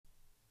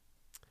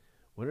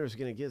Winner's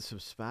going to get some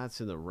spots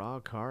in the raw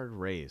card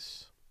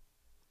race.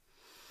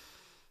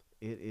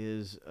 It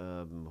is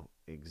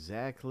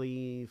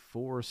exactly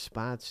 4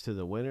 spots to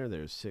the winner.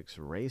 There's 6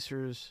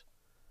 racers.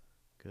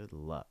 Good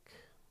luck.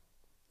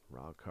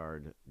 Raw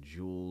card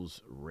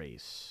Jules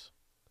race.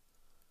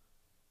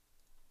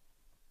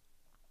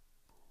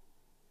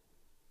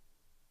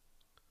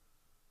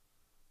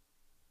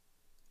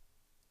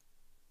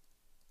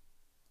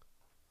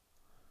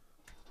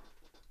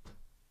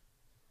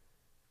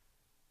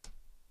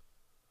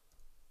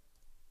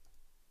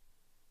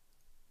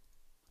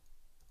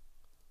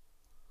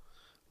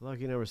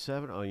 Lucky number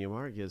 7, on your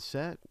mark, get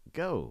set,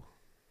 go.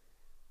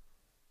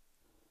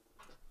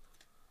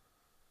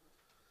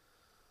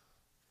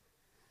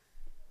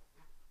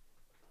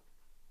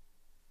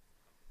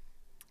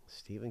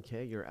 Stephen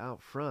K., you're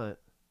out front.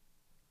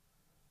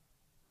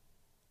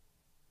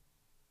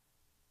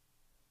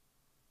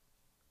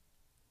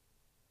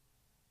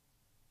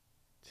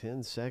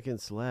 Ten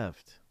seconds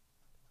left.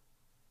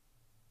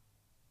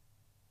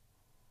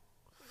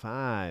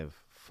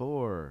 5,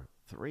 4,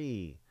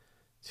 3,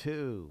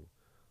 2,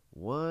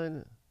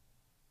 1.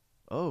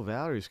 Oh,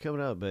 Valerie's coming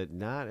up, but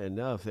not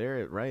enough.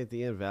 There, right at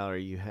the end,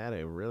 Valerie, you had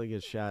a really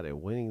good shot at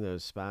winning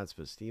those spots,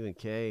 but Stephen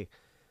K.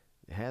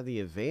 had the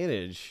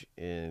advantage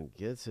and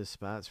gets his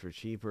spots for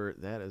cheaper.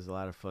 That is a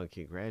lot of fun.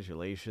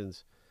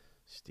 Congratulations,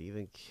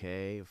 Stephen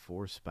K.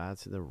 4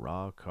 spots in the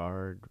raw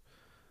card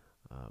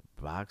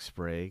box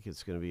break.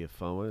 It's going to be a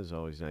fun one. It's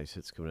always nice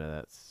hits coming out of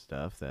that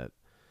stuff, that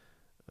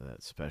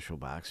special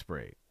box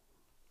break.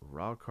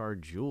 Raw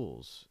card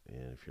Jules,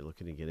 and if you're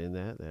looking to get in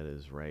that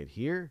is right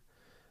here.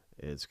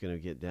 It's going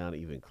to get down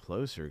even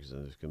closer because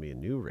there's going to be a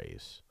new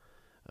race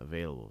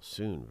available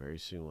soon. Very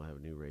soon we'll have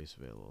a new race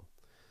available.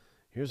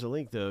 Here's a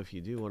link, though, if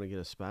you do want to get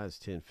a spot. It's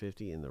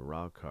 $10.50 in the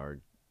raw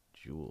card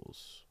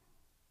Jules.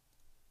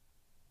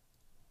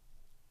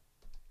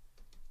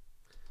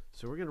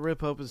 So we're going to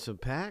rip open some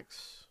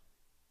packs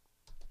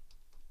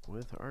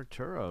with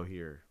Arturo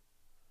here.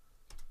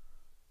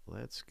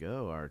 Let's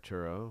go,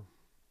 Arturo.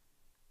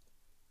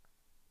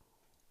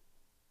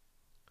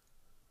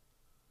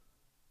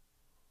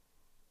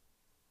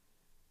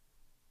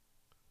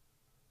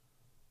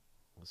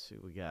 Let's see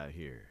what we got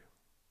here.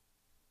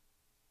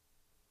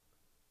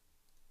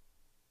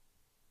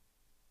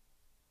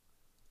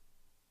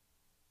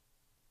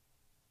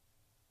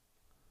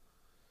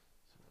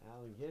 Some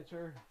Alan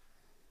Ginter.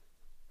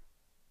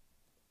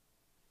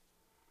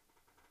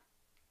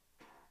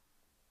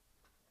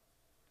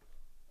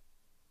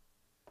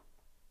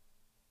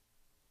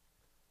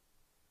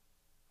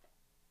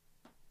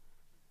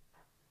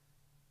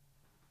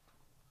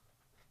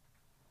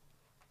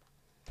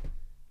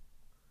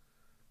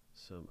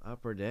 Some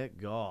Upper Deck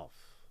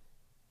Golf.